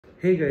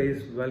Hey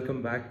guys,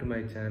 welcome back to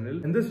my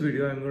channel. In this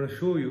video, I'm going to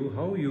show you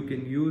how you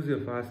can use your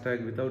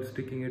Fastag without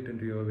sticking it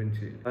into your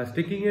windshield.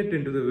 Sticking it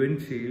into the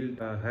windshield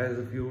has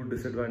a few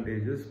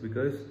disadvantages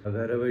because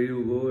wherever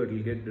you go, it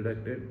will get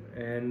deducted.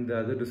 And the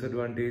other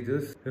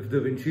disadvantages, if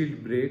the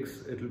windshield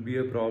breaks, it will be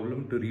a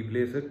problem to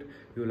replace it.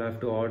 You'll have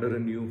to order a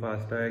new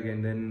Fastag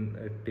and then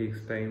it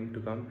takes time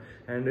to come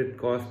and it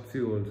costs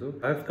you also.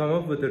 I've come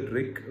up with a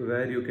trick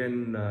where you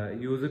can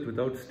use it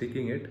without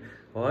sticking it,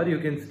 or you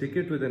can stick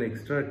it with an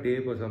extra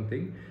tape or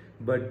something,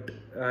 but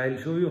I'll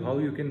show you how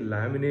you can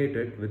laminate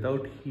it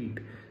without heat.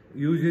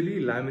 Usually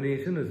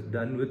lamination is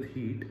done with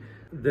heat.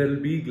 There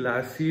will be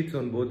glass sheets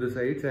on both the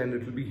sides and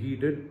it will be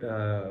heated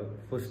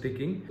for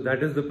sticking.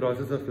 That is the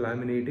process of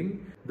laminating.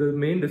 The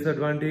main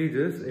disadvantage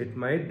is it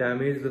might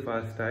damage the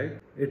Fastag.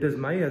 It is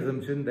my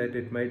assumption that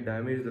it might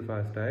damage the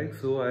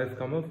Fastag, so I have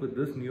come up with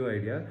this new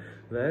idea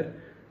where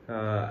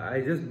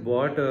I just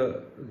bought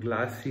a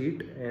glass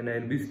sheet and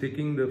I'll be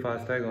sticking the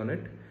Fastag on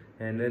it,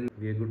 and then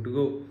we are good to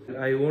go.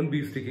 I won't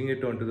be sticking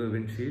it onto the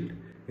windshield.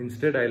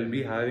 Instead, I'll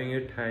be having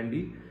it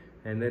handy,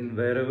 and then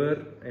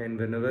wherever and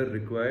whenever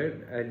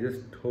required, I'll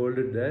just hold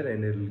it there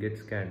and it'll get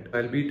scanned.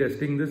 I'll be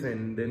testing this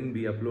and then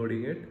be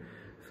uploading it.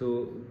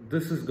 So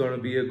this is gonna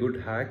be a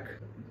good hack.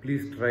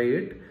 Please try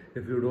it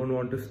if you don't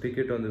want to stick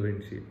it on the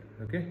windshield.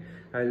 Okay,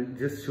 I'll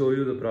just show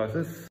you the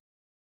process.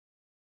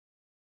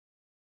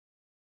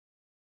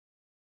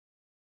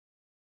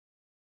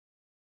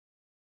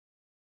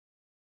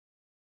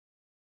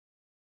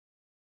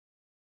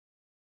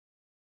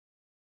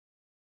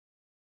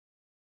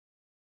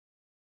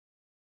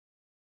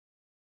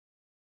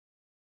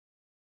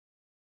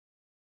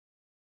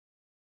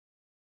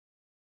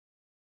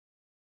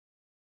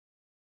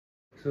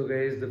 So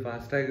guys, the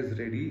Fastag is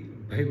ready.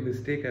 By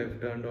mistake,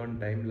 I've turned on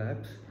time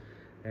lapse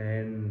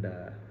and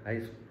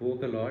I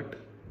spoke a lot,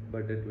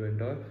 but it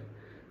went off.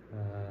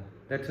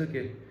 That's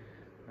okay.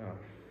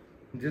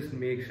 Just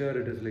make sure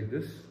it is like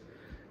this,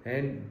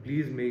 and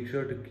please make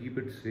sure to keep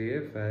it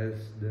safe,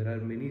 as there are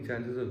many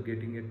chances of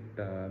getting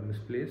it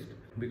misplaced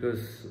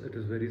because it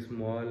is very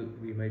small.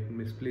 We might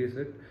misplace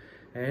it,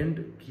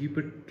 and keep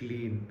it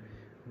clean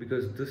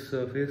because this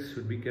surface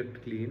should be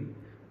kept clean,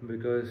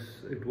 because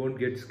it won't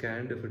get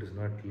scanned if it is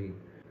not clean.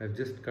 I've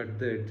just cut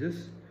the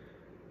edges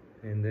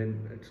and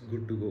then it's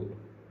good to go.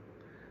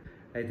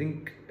 I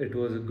think it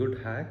was a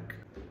good hack.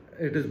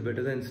 It is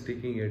better than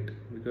sticking it,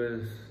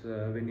 because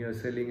when you're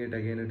selling it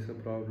again, it's a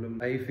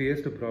problem. I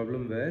faced a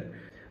problem where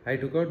I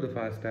took out the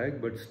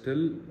Fastag, but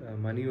still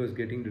money was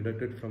getting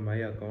deducted from my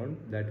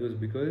account. That was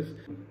because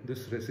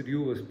this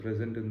residue was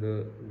present in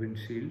the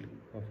windshield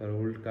of our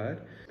old car.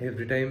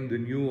 Every time the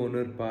new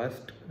owner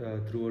passed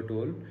through a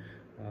toll,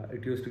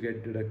 it used to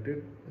get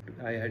deducted.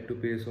 I had to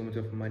pay so much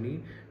of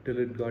money till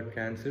it got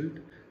cancelled,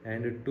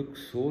 and it took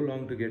so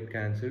long to get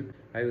cancelled.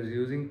 I was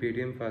using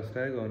Paytm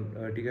Fastag on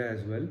Ertiga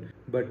as well,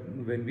 but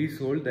when we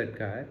sold that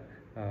car,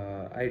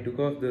 I took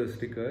off the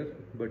sticker,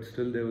 but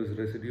still there was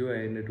residue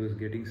and it was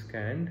getting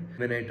scanned.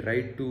 When I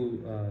tried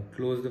to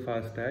close the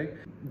Fastag,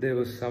 there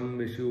was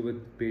some issue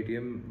with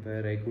Paytm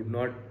where I could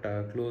not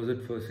close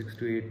it for 6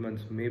 to 8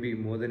 months, maybe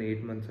more than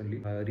 8 months only.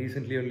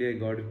 Recently only I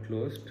got it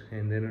closed,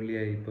 and then only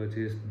I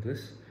purchased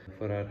this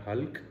for our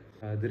Hulk.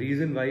 The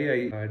reason why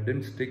I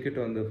didn't stick it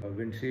on the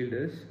windshield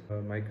is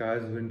my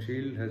car's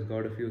windshield has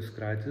got a few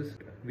scratches.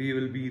 We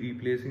will be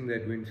replacing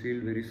that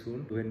windshield very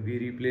soon. When we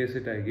replace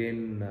it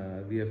again,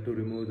 we have to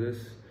remove this,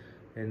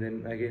 and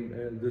then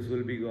again this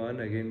will be gone.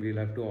 Again we'll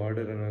have to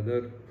order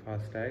another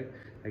Fastag.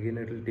 Again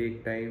it will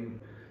take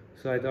time.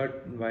 So I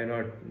thought, why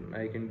not,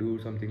 I can do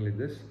something like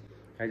this.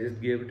 I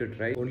just gave it a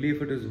try. Only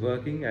if it is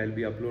working, I'll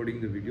be uploading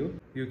the video.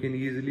 You can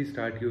easily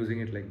start using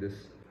it like this.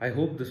 I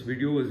hope this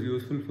video was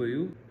useful for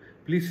you.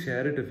 Please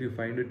share it if you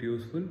find it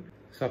useful.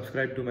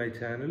 Subscribe to my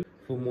channel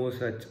for more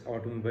such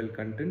automobile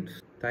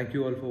contents. Thank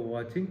you all for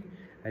watching.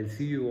 I'll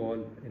see you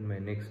all in my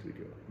next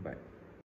video. Bye.